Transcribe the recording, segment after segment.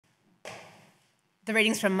The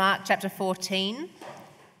reading's from Mark chapter 14,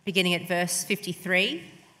 beginning at verse 53,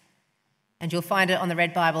 and you'll find it on the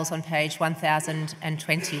Red Bibles on page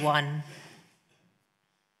 1021.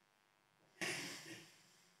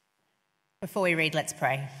 Before we read, let's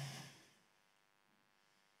pray.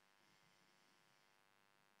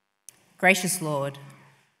 Gracious Lord,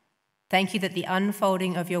 thank you that the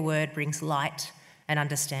unfolding of your word brings light and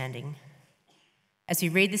understanding. As we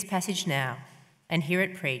read this passage now and hear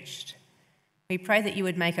it preached, we pray that you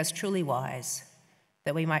would make us truly wise,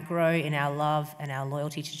 that we might grow in our love and our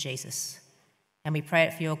loyalty to Jesus. And we pray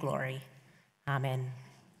it for your glory. Amen.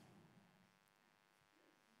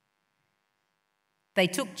 They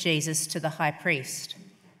took Jesus to the high priest,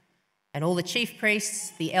 and all the chief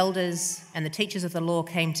priests, the elders, and the teachers of the law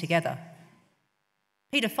came together.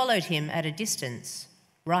 Peter followed him at a distance,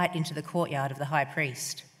 right into the courtyard of the high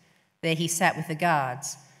priest. There he sat with the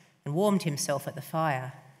guards and warmed himself at the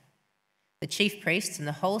fire. The chief priests and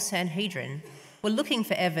the whole Sanhedrin were looking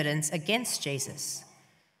for evidence against Jesus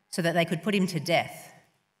so that they could put him to death,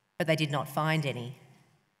 but they did not find any.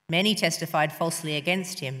 Many testified falsely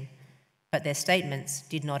against him, but their statements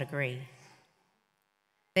did not agree.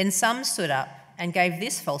 Then some stood up and gave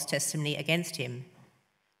this false testimony against him.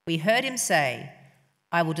 We heard him say,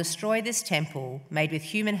 "I will destroy this temple made with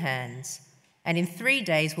human hands, and in 3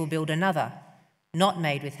 days will build another, not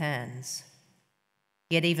made with hands."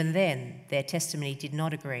 Yet even then, their testimony did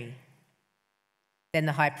not agree. Then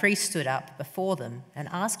the high priest stood up before them and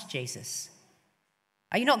asked Jesus,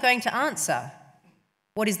 "Are you not going to answer?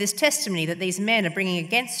 What is this testimony that these men are bringing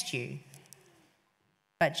against you?"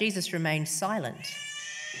 But Jesus remained silent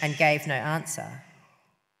and gave no answer.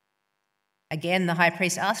 Again, the high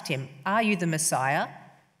priest asked him, "Are you the Messiah,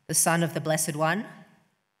 the Son of the Blessed One?"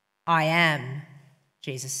 "I am,"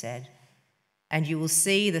 Jesus said. "And you will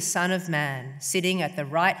see the Son of Man sitting at the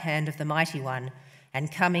right hand of the Mighty One and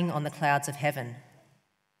coming on the clouds of heaven."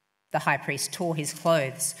 The high priest tore his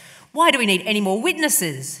clothes. "Why do we need any more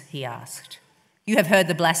witnesses?" he asked. "You have heard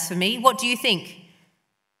the blasphemy. What do you think?"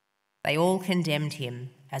 They all condemned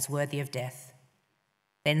him as worthy of death.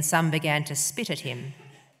 Then some began to spit at him.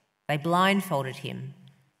 They blindfolded him,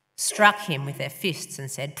 struck him with their fists and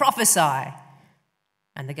said, "Prophesy!"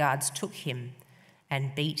 And the guards took him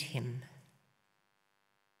and beat him.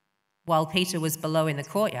 While Peter was below in the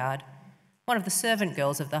courtyard, one of the servant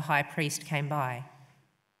girls of the high priest came by.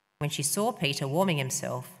 When she saw Peter warming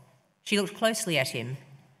himself, she looked closely at him.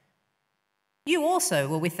 "You also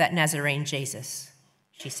were with that Nazarene Jesus,"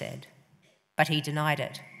 she said. But he denied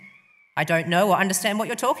it. "I don't know or understand what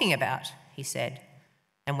you're talking about," he said,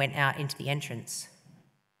 and went out into the entrance.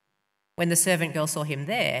 When the servant girl saw him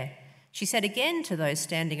there, she said again to those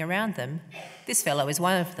standing around them, "This fellow is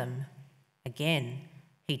one of them." Again,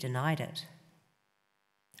 he denied it.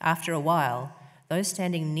 After a while, those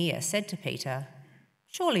standing near said to Peter,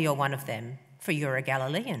 "Surely you're one of them, for you're a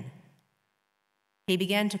Galilean." He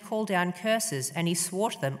began to call down curses, and he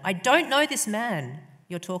swore to them, "I don't know this man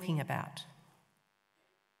you're talking about."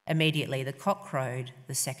 Immediately the cock crowed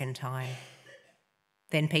the second time.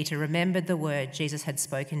 Then Peter remembered the word Jesus had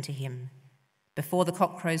spoken to him, "Before the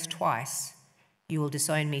cock crows twice, you will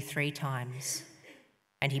disown me 3 times."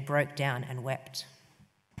 And he broke down and wept.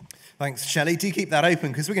 Thanks, Shelley. Do keep that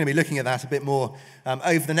open because we're going to be looking at that a bit more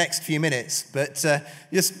over the next few minutes. But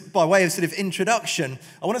just by way of sort of introduction,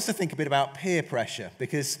 I want us to think a bit about peer pressure,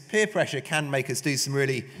 because peer pressure can make us do some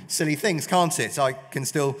really silly things, can't it? I can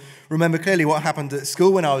still remember clearly what happened at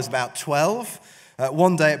school when I was about 12.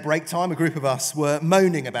 One day at break time, a group of us were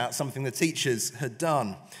moaning about something the teachers had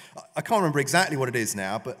done. I can't remember exactly what it is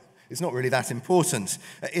now, but it's not really that important.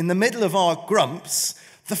 In the middle of our grumps,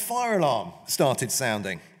 the fire alarm started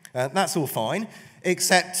sounding. That's all fine,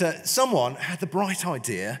 except someone had the bright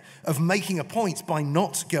idea of making a point by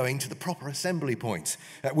not going to the proper assembly point.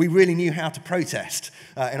 We really knew how to protest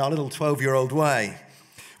in our little 12-year-old way.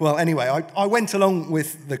 Well, anyway, I went along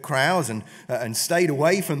with the crowd and stayed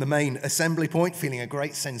away from the main assembly point, feeling a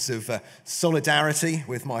great sense of solidarity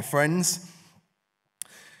with my friends.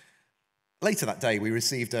 Later that day, we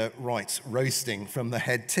received a right roasting from the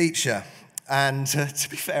head teacher. And to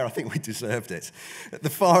be fair, I think we deserved it. The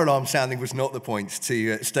fire alarm sounding was not the point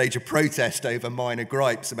to stage a protest over minor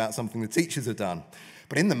gripes about something the teachers had done.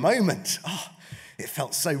 But in the moment, it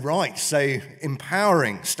felt so right, so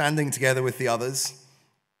empowering, standing together with the others.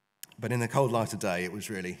 But in the cold light of day, it was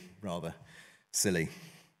really rather silly.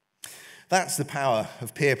 That's the power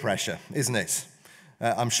of peer pressure, isn't it?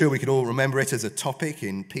 I'm sure we could all remember it as a topic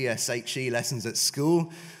in PSHE lessons at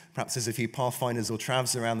school. Perhaps there's a few Pathfinders or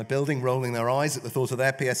Travs around the building rolling their eyes at the thought of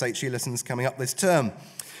their PSHE lessons coming up this term.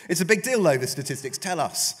 It's a big deal, though, the statistics tell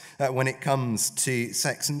us, when it comes to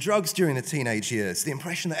sex and drugs during the teenage years. The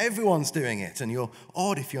impression that everyone's doing it and you're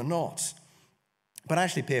odd if you're not. But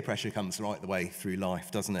actually, peer pressure comes right the way through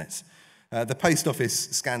life, doesn't it? The post office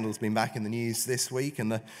scandal's been back in the news this week,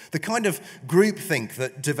 and the kind of groupthink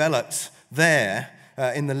that developed there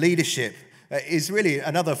in the leadership is really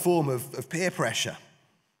another form of peer pressure.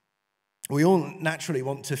 We all naturally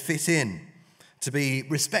want to fit in, to be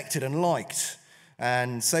respected and liked,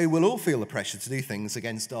 and so we'll all feel the pressure to do things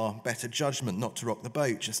against our better judgment, not to rock the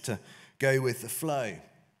boat, just to go with the flow.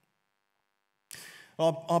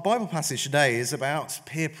 Our Bible passage today is about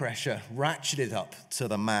peer pressure ratcheted up to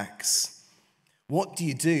the max. What do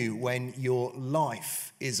you do when your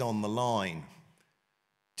life is on the line?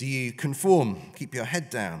 Do you conform, keep your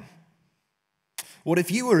head down? What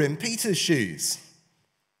if you were in Peter's shoes?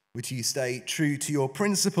 Would you stay true to your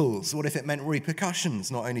principles? What if it meant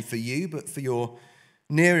repercussions, not only for you, but for your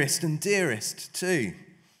nearest and dearest too?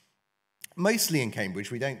 Mostly in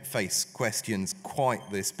Cambridge, we don't face questions quite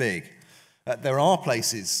this big. There are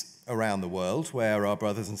places around the world where our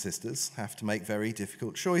brothers and sisters have to make very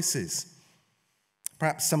difficult choices.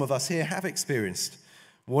 Perhaps some of us here have experienced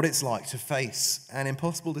what it's like to face an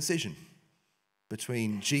impossible decision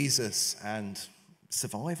between Jesus and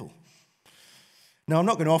survival. Now, I'm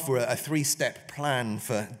not going to offer a three-step plan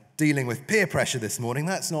for dealing with peer pressure this morning.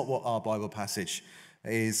 That's not what our Bible passage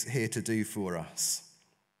is here to do for us.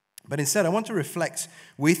 But instead, I want to reflect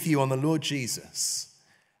with you on the Lord Jesus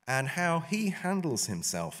and how he handles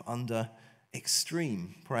himself under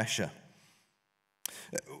extreme pressure.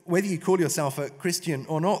 Whether you call yourself a Christian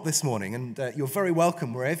or not this morning, and you're very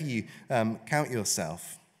welcome wherever you count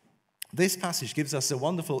yourself, this passage gives us a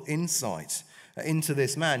wonderful insight into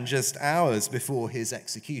this man just hours before his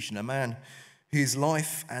execution, a man whose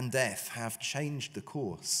life and death have changed the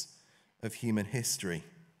course of human history.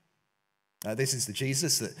 This is the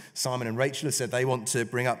Jesus that Simon and Rachel have said they want to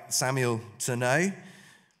bring up Samuel to know.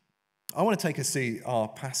 I want to take us to our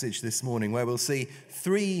passage this morning where we'll see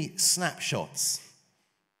three snapshots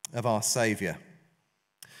of our Saviour.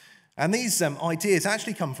 And these ideas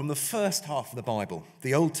actually come from the first half of the Bible,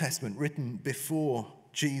 the Old Testament written before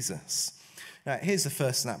Jesus. Now, here's the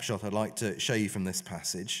first snapshot I'd like to show you from this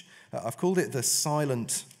passage. I've called it the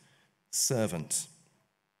silent servant.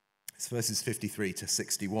 It's verses 53 to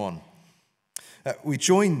 61. We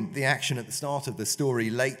join the action at the start of the story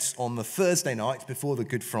late on the Thursday night before the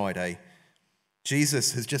Good Friday.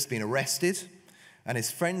 Jesus has just been arrested and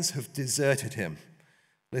his friends have deserted him.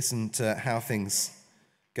 Listen to how things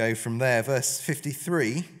go from there. Verse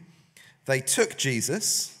 53, they took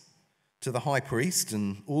Jesus to the high priest,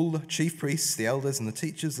 and all the chief priests, the elders, and the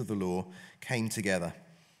teachers of the law came together.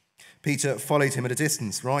 Peter followed him at a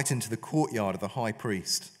distance right into the courtyard of the high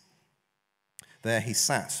priest. There he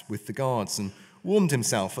sat with the guards and warmed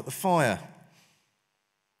himself at the fire.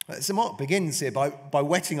 So Mark begins here by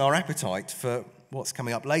whetting our appetite for what's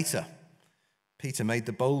coming up later. Peter made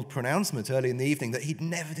the bold pronouncement early in the evening that he'd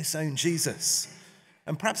never disown Jesus.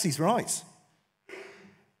 And perhaps he's right.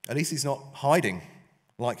 At least he's not hiding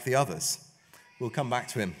like the others. We'll come back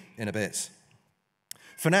to him in a bit.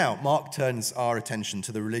 For now, Mark turns our attention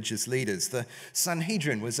to the religious leaders. The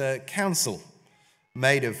Sanhedrin was a council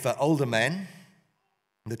made of older men,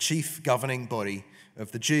 the chief governing body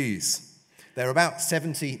of the Jews. There are about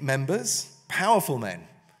 70 members, powerful men,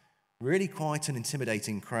 really quite an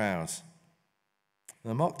intimidating crowd.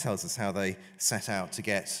 Now, Mark tells us how they set out to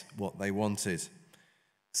get what they wanted.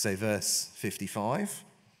 So verse 55,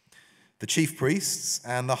 the chief priests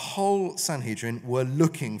and the whole Sanhedrin were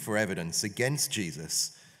looking for evidence against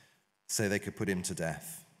Jesus so they could put him to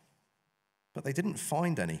death. But they didn't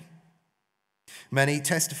find any. Many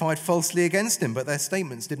testified falsely against him, but their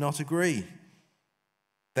statements did not agree.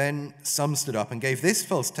 Then some stood up and gave this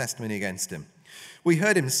false testimony against him. We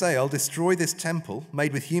heard him say, I'll destroy this temple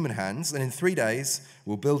made with human hands, and in 3 days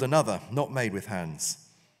we'll build another not made with hands.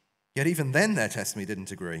 Yet even then their testimony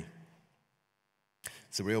didn't agree.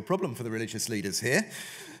 It's a real problem for the religious leaders here,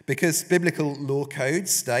 because biblical law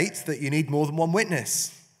codes state that you need more than one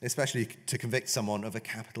witness, especially to convict someone of a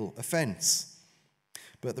capital offence.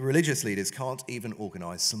 But the religious leaders can't even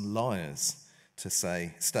organise some liars to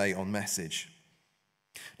stay on message.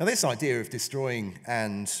 Now, this idea of destroying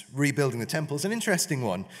and rebuilding the temple is an interesting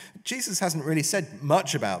one. Jesus hasn't really said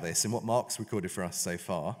much about this in what Mark's recorded for us so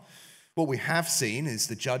far. What we have seen is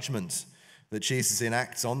the judgment that Jesus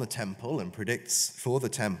enacts on the temple and predicts for the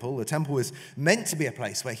temple. The temple was meant to be a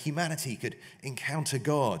place where humanity could encounter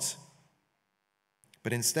God.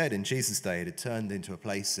 But instead, in Jesus' day, it had turned into a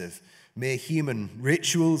place of mere human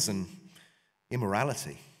rituals and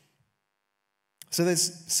immorality. So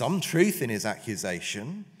there's some truth in their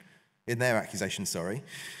accusation,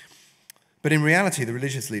 but in reality, the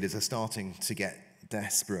religious leaders are starting to get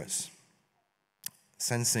desperate,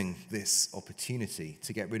 sensing this opportunity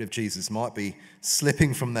to get rid of Jesus might be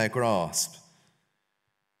slipping from their grasp.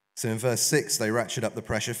 So in verse 6, they ratchet up the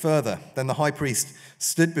pressure further. Then the high priest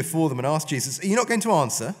stood before them and asked Jesus, "Are you not going to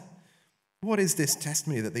answer? What is this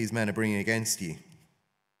testimony that these men are bringing against you?"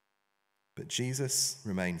 But Jesus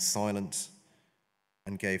remained silent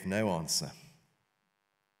and gave no answer.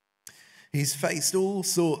 He's faced all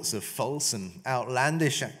sorts of false and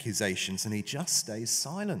outlandish accusations, and he just stays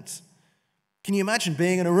silent. Can you imagine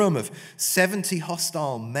being in a room of 70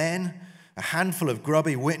 hostile men, a handful of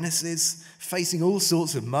grubby witnesses, facing all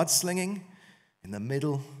sorts of mudslinging in the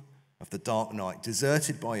middle of the dark night,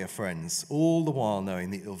 deserted by your friends, all the while knowing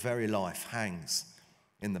that your very life hangs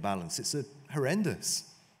in the balance? It's a horrendous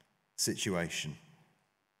situation.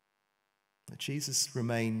 But Jesus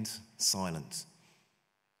remained silent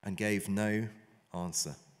and gave no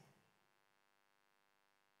answer.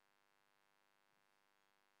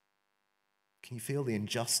 Can you feel the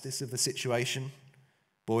injustice of the situation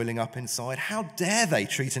boiling up inside? How dare they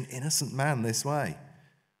treat an innocent man this way?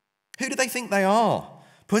 Who do they think they are,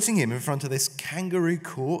 putting him in front of this kangaroo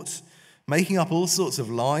court, making up all sorts of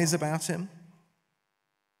lies about him?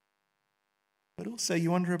 But also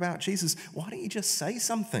you wonder about Jesus. Why don't you just say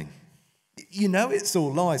something? You know it's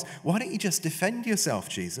all lies. Why don't you just defend yourself,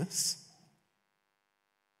 Jesus?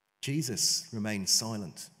 Jesus remained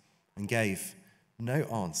silent and gave no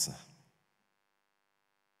answer.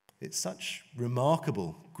 It's such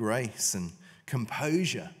remarkable grace and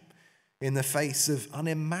composure in the face of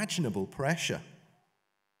unimaginable pressure.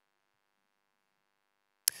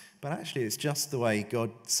 But actually, it's just the way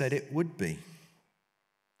God said it would be.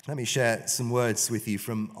 Let me share some words with you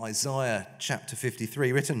from Isaiah chapter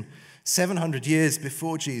 53, written 700 years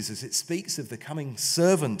before Jesus. It speaks of the coming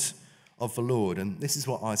servant of the Lord, and this is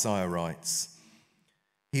what Isaiah writes.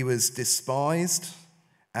 "He was despised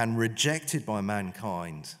and rejected by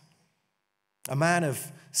mankind, a man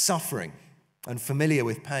of suffering and familiar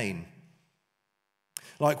with pain.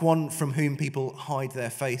 Like one from whom people hide their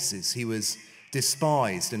faces, he was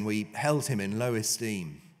despised and we held him in low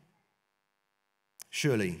esteem.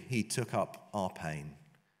 Surely he took up our pain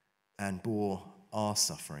and bore our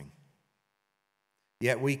suffering.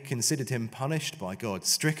 Yet we considered him punished by God,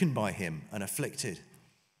 stricken by him and afflicted.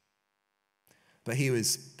 But he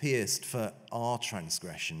was pierced for our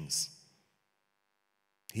transgressions.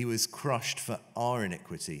 He was crushed for our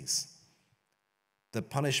iniquities. The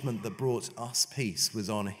punishment that brought us peace was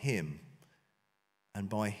on him, and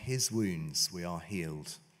by his wounds we are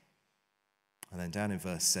healed." And then down in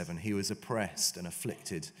verse 7, "He was oppressed and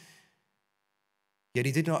afflicted, yet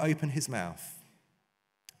he did not open his mouth.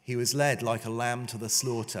 He was led like a lamb to the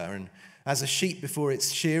slaughter, and as a sheep before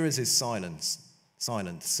its shearers is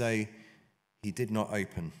silent, so he did not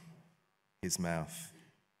open his mouth."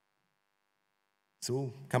 It's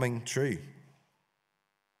all coming true.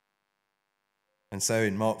 And so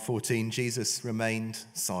in Mark 14, Jesus remained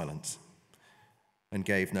silent and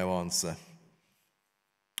gave no answer.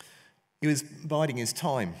 He was biding his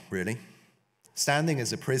time, really, standing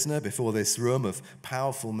as a prisoner before this room of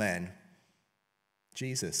powerful men.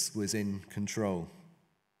 Jesus was in control.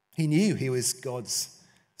 He knew he was God's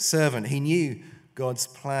servant. He knew God's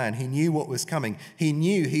plan. He knew what was coming. He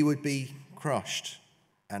knew he would be crushed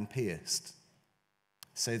and pierced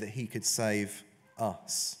so that he could save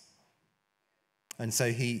us. And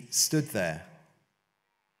so he stood there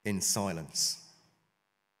in silence.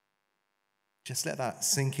 Just let that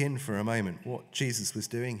sink in for a moment, what Jesus was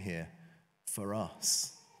doing here for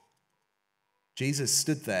us. Jesus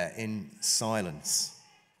stood there in silence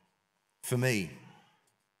for me,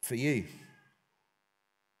 for you.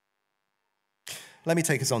 Let me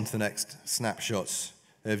take us on to the next snapshot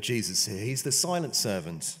of Jesus here. He's the silent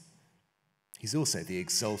servant. He's also the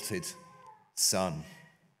exalted Son.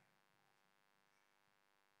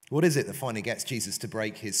 What is it that finally gets Jesus to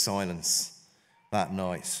break his silence that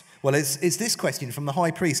night? Well, it's this question from the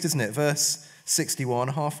high priest, isn't it? Verse 61,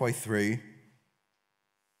 halfway through.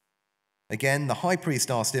 Again, the high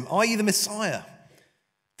priest asked him, "Are you the Messiah,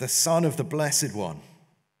 the Son of the Blessed One?"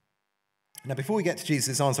 Now, before we get to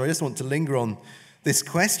Jesus' answer, I just want to linger on this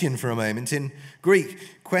question for a moment. In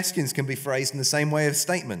Greek, questions can be phrased in the same way as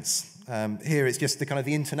statements. Here it's just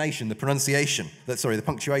the intonation, the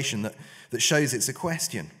punctuation that shows it's a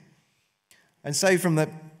question. And so from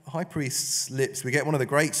the high priest's lips, we get one of the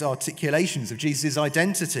great articulations of Jesus'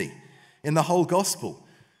 identity in the whole gospel.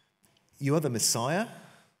 You are the Messiah,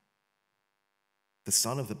 the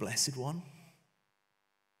Son of the Blessed One.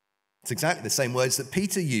 It's exactly the same words that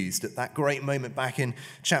Peter used at that great moment back in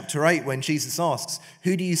chapter 8 when Jesus asks,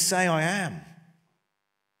 "Who do you say I am?"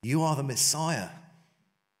 "You are the Messiah,"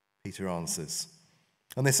 Peter answers.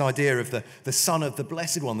 And this idea of the Son of the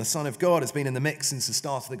Blessed One, the Son of God, has been in the mix since the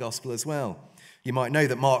start of the gospel as well. You might know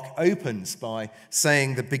that Mark opens by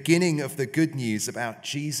saying the beginning of the good news about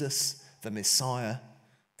Jesus, the Messiah,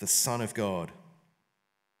 the Son of God.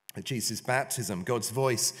 At Jesus' baptism, God's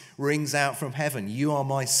voice rings out from heaven, "You are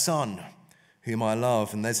my Son, whom I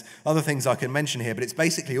love." And there's other things I can mention here, but it's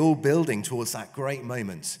basically all building towards that great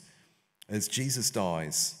moment as Jesus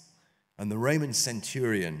dies and the Roman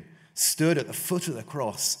centurion stood at the foot of the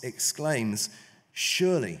cross exclaims,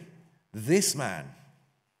 "Surely this man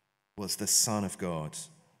was the Son of God."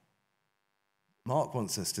 Mark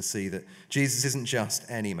wants us to see that Jesus isn't just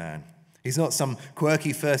any man. He's not some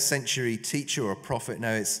quirky first century teacher or prophet.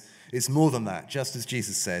 No, it's more than that, just as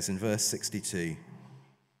Jesus says in verse 62.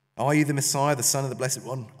 "Are you the Messiah, the Son of the Blessed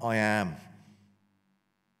One?" "I am,"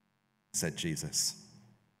 said Jesus.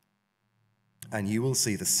 "And you will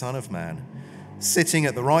see the Son of Man sitting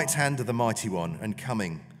at the right hand of the Mighty One and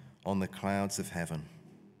coming on the clouds of heaven."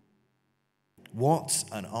 What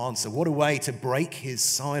an answer. What a way to break his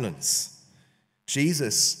silence.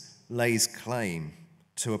 Jesus lays claim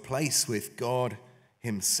to a place with God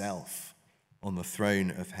himself on the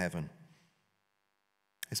throne of heaven.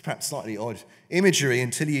 It's perhaps slightly odd imagery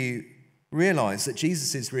until you realize that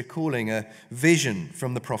Jesus is recalling a vision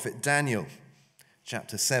from the prophet Daniel,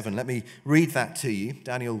 chapter 7. Let me read that to you.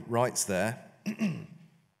 Daniel writes there,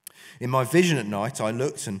 "In my vision at night I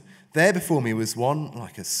looked, and there before me was one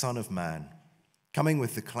like a son of man, coming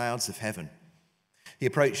with the clouds of heaven. He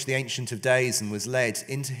approached the Ancient of Days and was led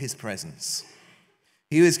into his presence.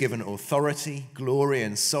 He was given authority, glory,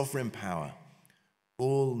 and sovereign power.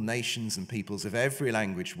 All nations and peoples of every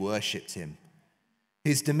language worshipped him.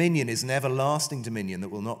 His dominion is an everlasting dominion that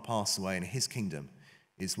will not pass away, and his kingdom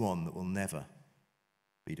is one that will never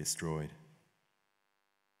be destroyed."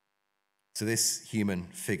 So this human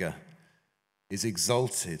figure is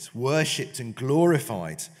exalted, worshipped, and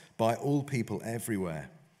glorified by all people everywhere.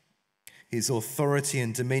 His authority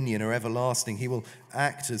and dominion are everlasting. He will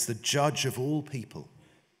act as the judge of all people,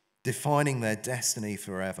 defining their destiny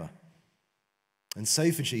forever. And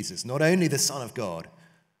so for Jesus, not only the Son of God,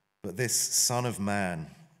 but this Son of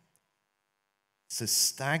Man. It's a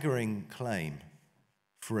staggering claim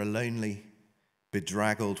for a lonely,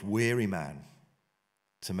 bedraggled, weary man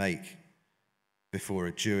to make before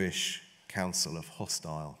a Jewish council of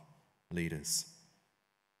hostile leaders.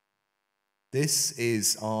 This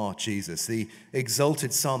is our Jesus, the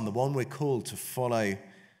exalted Son, the one we're called to follow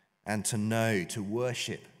and to know, to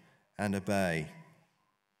worship and obey.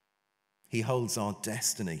 He holds our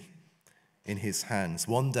destiny in his hands.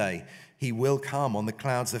 One day he will come on the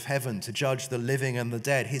clouds of heaven to judge the living and the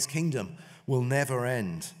dead. His kingdom will never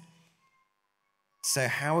end. So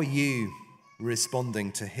how are you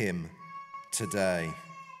responding to him today?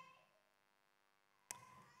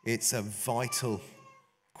 It's a vital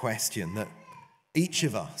question that each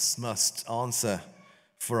of us must answer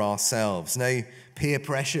for ourselves. No peer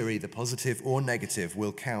pressure, either positive or negative,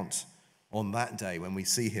 will count on that day when we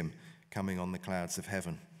see him coming on the clouds of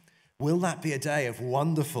heaven. Will that be a day of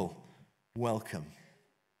wonderful welcome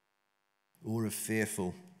or of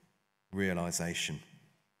fearful realization?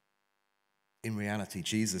 In reality,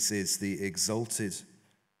 Jesus is the exalted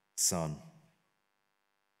Son.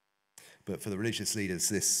 But for the religious leaders,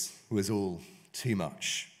 this was all too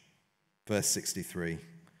much. Verse 63,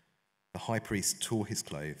 the high priest tore his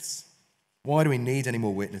clothes. "Why do we need any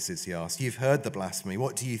more witnesses?" he asked. "You've heard the blasphemy.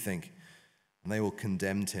 What do you think?" And they all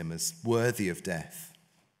condemned him as worthy of death.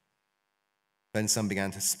 Then some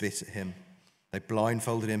began to spit at him. They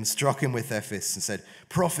blindfolded him, struck him with their fists, and said,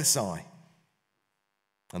 "Prophesy."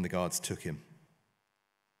 And the guards took him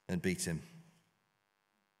and beat him.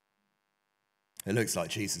 It looks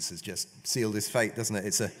like Jesus has just sealed his fate, doesn't it?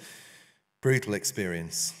 It's a brutal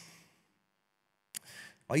experience.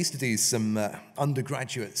 I used to do some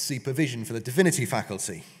undergraduate supervision for the divinity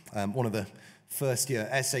faculty. One of the first year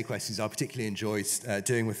essay questions I particularly enjoyed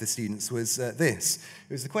doing with the students was this.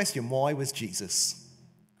 It was the question, why was Jesus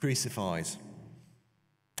crucified?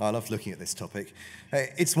 I loved looking at this topic.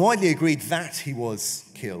 It's widely agreed that he was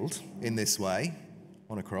killed in this way,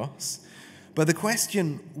 on a cross. But the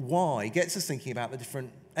question why gets us thinking about the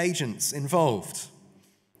different agents involved.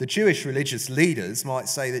 The Jewish religious leaders might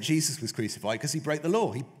say that Jesus was crucified because he broke the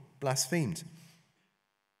law, he blasphemed.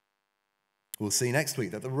 We'll see next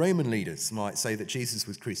week that the Roman leaders might say that Jesus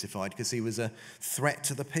was crucified because he was a threat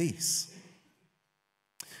to the peace.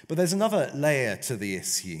 But there's another layer to the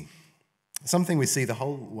issue. Something we see the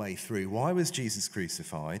whole way through. Why was Jesus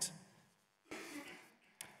crucified?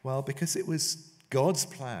 Well, because it was God's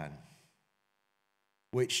plan,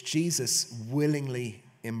 which Jesus willingly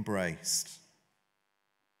embraced.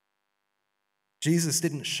 Jesus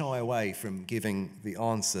didn't shy away from giving the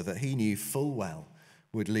answer that he knew full well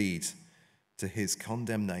would lead to his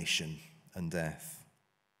condemnation and death.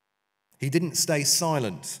 He didn't stay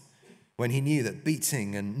silent when he knew that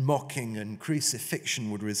beating and mocking and crucifixion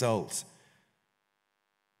would result.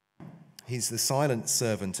 He's the silent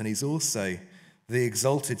servant, and he's also the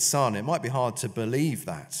exalted Son. It might be hard to believe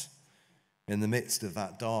that in the midst of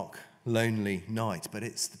that dark, lonely night, but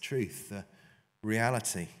it's the truth, the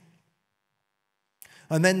reality.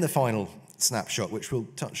 And then the final snapshot, which we'll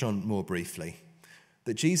touch on more briefly,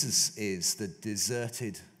 that Jesus is the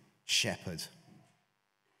deserted shepherd.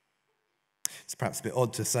 It's perhaps a bit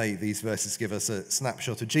odd to say these verses give us a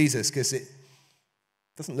snapshot of Jesus because it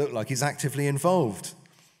doesn't look like he's actively involved.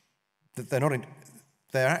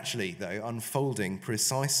 They're actually, though, unfolding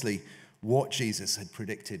precisely what Jesus had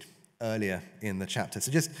predicted earlier in the chapter.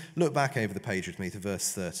 So just look back over the page with me to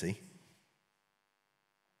verse 30.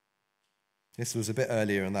 This was a bit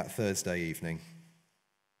earlier on that Thursday evening.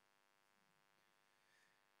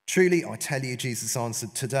 Truly, I tell you, Jesus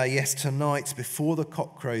answered, today, yes, tonight, before the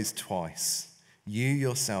cock crows twice, you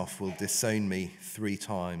yourself will disown me 3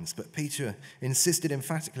 times. But Peter insisted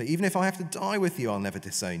emphatically, even if I have to die with you, I'll never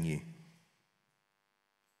disown you.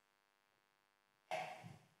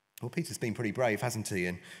 Well, Peter's been pretty brave, hasn't he,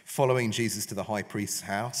 in following Jesus to the high priest's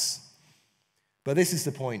house. But this is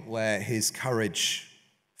the point where his courage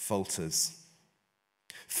falters.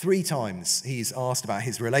 3 times he's asked about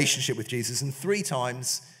his relationship with Jesus, and 3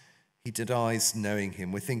 times he denies knowing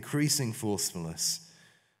him with increasing forcefulness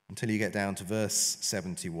until you get down to verse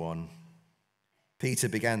 71. Peter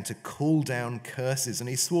began to call down curses, and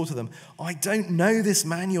he swore to them, I don't know this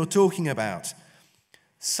man you're talking about.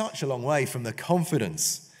 Such a long way from the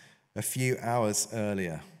confidence a few hours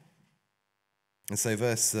earlier. And so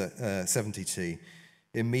verse 72,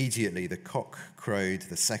 immediately the cock crowed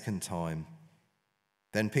the second time.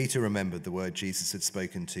 Then Peter remembered the word Jesus had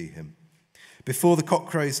spoken to him. Before the cock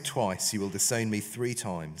crows twice, you will disown me 3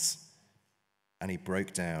 times. And he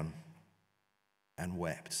broke down and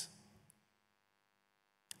wept.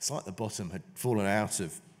 It's like the bottom had fallen out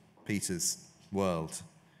of Peter's world.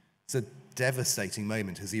 It's a devastating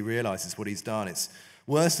moment as he realizes what he's done. It's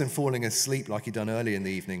worse than falling asleep like he'd done earlier in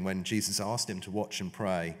the evening when Jesus asked him to watch and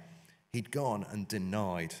pray. He'd gone and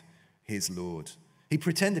denied his Lord. He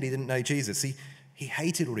pretended he didn't know Jesus. He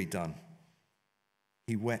hated what he'd done.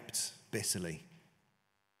 He wept bitterly.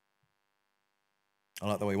 I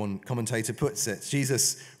like the way one commentator puts it.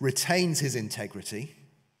 Jesus retains his integrity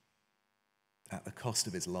at the cost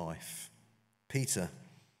of his life. Peter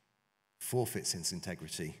forfeits his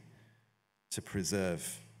integrity to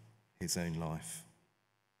preserve his own life.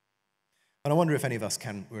 And I wonder if any of us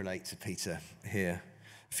can relate to Peter here.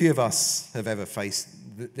 Few of us have ever faced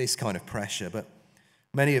this kind of pressure, but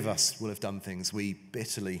many of us will have done things we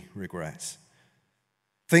bitterly regret.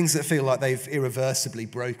 Things that feel like they've irreversibly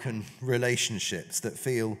broken relationships, that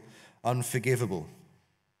feel unforgivable.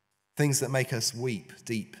 Things that make us weep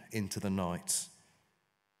deep into the night.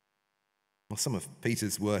 Well, some of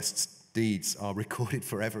Peter's worst deeds are recorded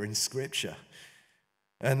forever in Scripture.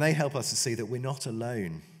 And they help us to see that we're not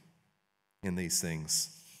alone in these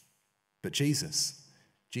things. But Jesus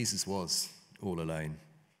was all alone.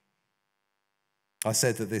 I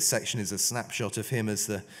said that this section is a snapshot of him as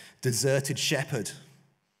the deserted shepherd.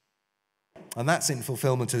 And that's in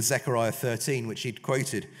fulfillment of Zechariah 13, which he'd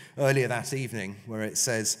quoted earlier that evening, where it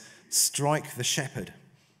says, strike the shepherd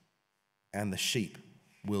and the sheep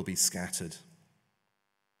will be scattered.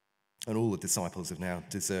 And all the disciples have now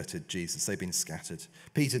deserted Jesus. They've been scattered.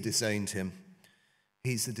 Peter disowned him.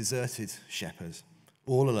 He's the deserted shepherd,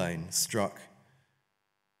 all alone, struck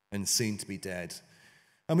and soon to be dead.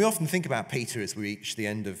 And we often think about Peter as we reach the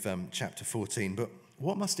end of chapter 14, but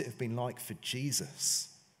what must it have been like for Jesus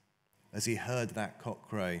as he heard that cock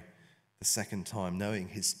crow the second time, knowing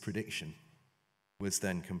his prediction was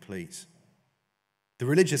then complete? The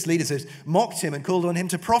religious leaders had mocked him and called on him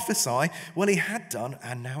to prophesy. Well, he had done,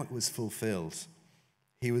 and now it was fulfilled.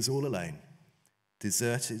 He was all alone,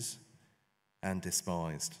 deserted and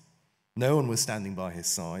despised. No one was standing by his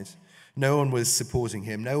side. No one was supporting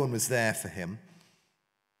him. No one was there for him.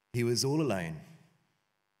 He was all alone.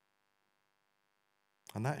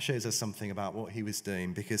 And that shows us something about what he was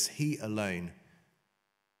doing, because he alone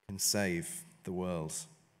can save the world.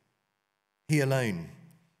 He alone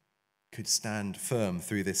could stand firm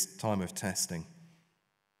through this time of testing.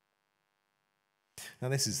 Now,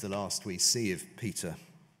 this is the last we see of Peter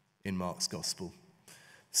in Mark's Gospel.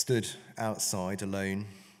 Stood outside alone,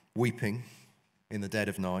 weeping in the dead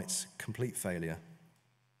of night, complete failure.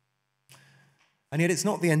 And yet it's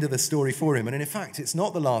not the end of the story for him. And in fact, it's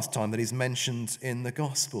not the last time that he's mentioned in the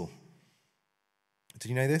Gospel. Did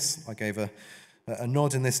you know this? I gave a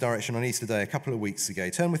nod in this direction on Easter Day a couple of weeks ago.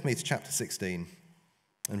 Turn with me to chapter 16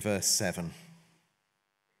 and verse 7.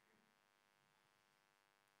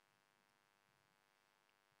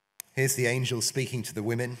 Here's the angel speaking to the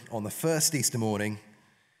women on the first Easter morning.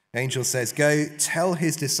 The angel says, "Go tell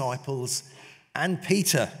his disciples and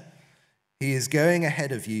Peter, he is going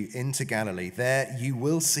ahead of you into Galilee. There you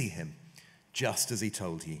will see him, just as he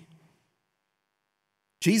told you."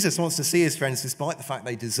 Jesus wants to see his friends despite the fact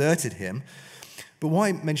they deserted him. But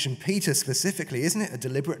why mention Peter specifically? Isn't it a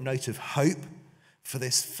deliberate note of hope for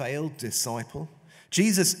this failed disciple?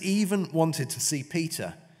 Jesus even wanted to see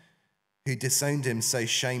Peter, who disowned him so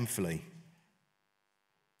shamefully.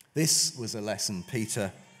 This was a lesson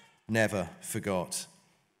Peter never forgot.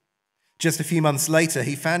 Just a few months later,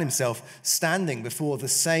 he found himself standing before the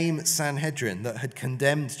same Sanhedrin that had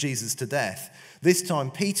condemned Jesus to death. This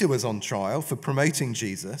time, Peter was on trial for promoting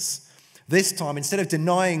Jesus. This time, instead of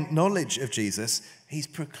denying knowledge of Jesus, he's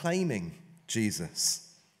proclaiming Jesus.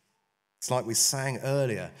 It's like we sang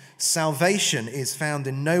earlier. Salvation is found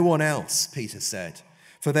in no one else, Peter said.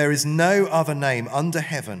 For there is no other name under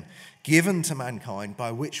heaven given to mankind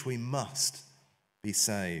by which we must be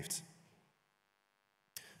saved.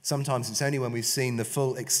 Sometimes it's only when we've seen the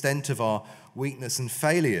full extent of our weakness and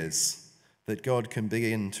failures that God can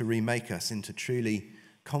begin to remake us into truly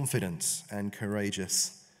confident and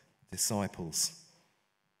courageous disciples.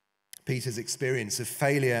 Peter's experience of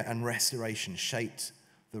failure and restoration shaped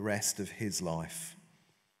the rest of his life.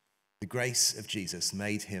 The grace of Jesus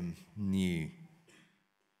made him new.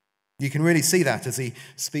 You can really see that as he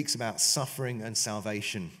speaks about suffering and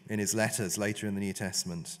salvation in his letters later in the New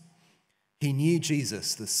Testament. He knew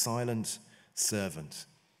Jesus, the silent servant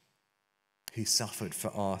who suffered for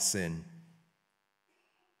our sin.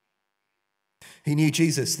 He knew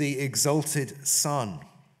Jesus, the exalted Son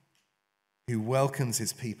who welcomes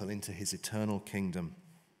his people into his eternal kingdom.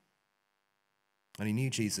 And he knew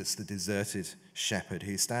Jesus, the deserted shepherd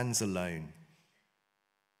who stands alone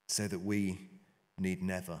so that we need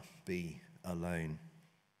never be alone.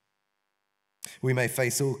 We may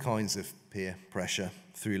face all kinds of peer pressure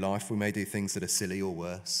through life. We may do things that are silly or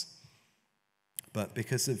worse. But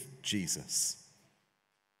because of Jesus,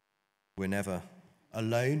 we're never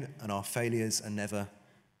alone and our failures are never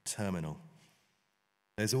terminal.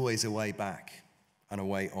 There's always a way back and a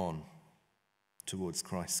way on towards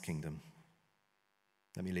Christ's kingdom.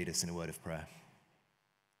 Let me lead us in a word of prayer.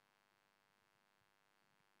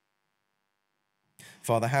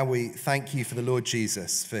 Father, how we thank you for the Lord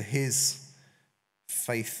Jesus, for his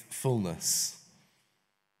faithfulness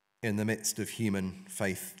in the midst of human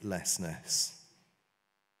faithlessness.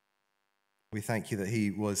 We thank you that he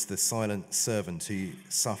was the silent servant who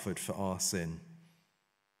suffered for our sin.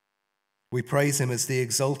 We praise him as the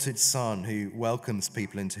exalted Son who welcomes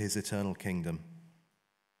people into his eternal kingdom.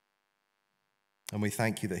 And we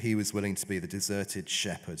thank you that he was willing to be the deserted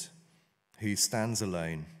shepherd who stands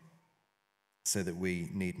alone so that we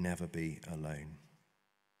need never be alone.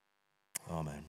 Amen.